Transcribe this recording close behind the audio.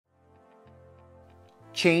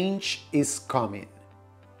Change is coming.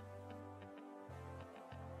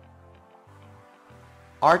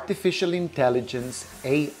 Artificial intelligence,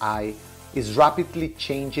 AI, is rapidly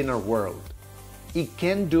changing our world. It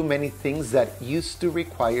can do many things that used to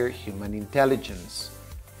require human intelligence.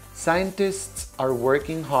 Scientists are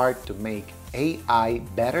working hard to make AI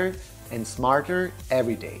better and smarter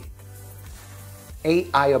every day.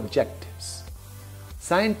 AI objectives.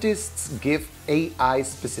 Scientists give AI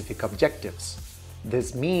specific objectives.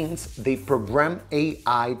 This means they program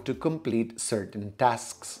AI to complete certain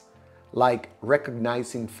tasks, like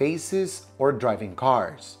recognizing faces or driving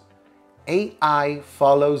cars. AI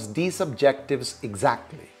follows these objectives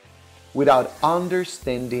exactly, without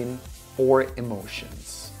understanding or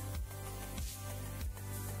emotions.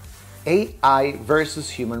 AI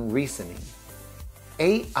versus human reasoning.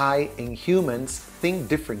 AI and humans think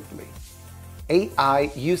differently.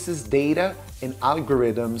 AI uses data and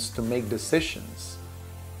algorithms to make decisions.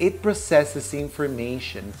 It processes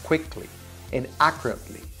information quickly and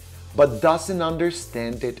accurately, but doesn't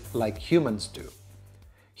understand it like humans do.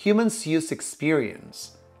 Humans use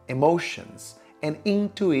experience, emotions, and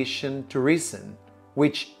intuition to reason,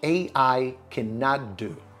 which AI cannot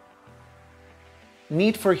do.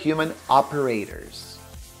 Need for human operators.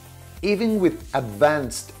 Even with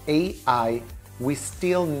advanced AI, we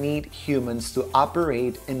still need humans to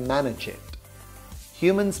operate and manage it.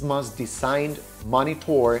 Humans must design,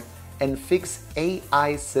 monitor, and fix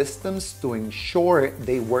AI systems to ensure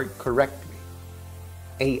they work correctly.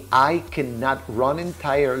 AI cannot run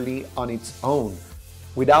entirely on its own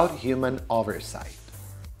without human oversight.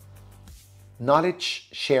 Knowledge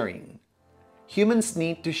sharing. Humans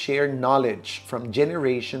need to share knowledge from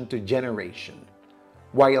generation to generation.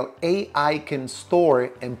 While AI can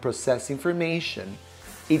store and process information,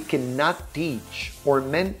 it cannot teach or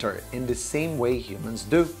mentor in the same way humans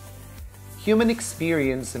do. Human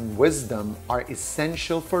experience and wisdom are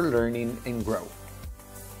essential for learning and growth.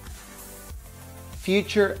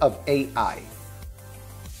 Future of AI.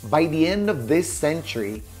 By the end of this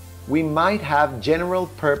century, we might have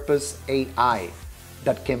general-purpose AI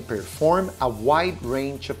that can perform a wide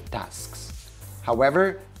range of tasks.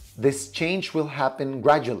 However, this change will happen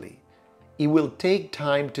gradually. It will take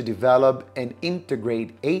time to develop and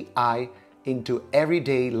integrate AI into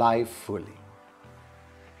everyday life fully.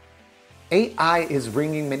 AI is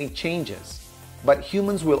bringing many changes, but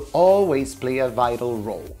humans will always play a vital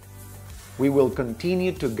role. We will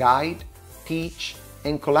continue to guide, teach,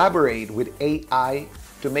 and collaborate with AI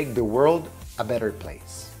to make the world a better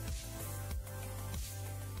place.